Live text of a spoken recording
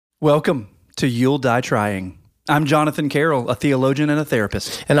Welcome to You'll Die Trying. I'm Jonathan Carroll, a theologian and a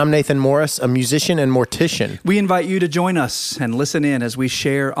therapist. And I'm Nathan Morris, a musician and mortician. We invite you to join us and listen in as we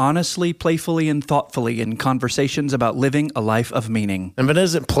share honestly, playfully, and thoughtfully in conversations about living a life of meaning. And if it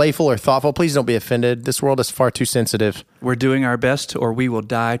isn't playful or thoughtful, please don't be offended. This world is far too sensitive. We're doing our best or we will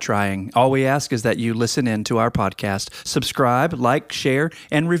die trying. All we ask is that you listen in to our podcast, subscribe, like, share,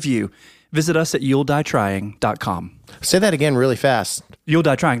 and review. Visit us at you'lldietrying.com. Say that again really fast.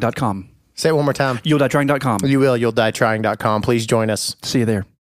 You'lldietrying.com. Say it one more time. You'lldietrying.com. You will. You'll die trying.com. Please join us. See you there.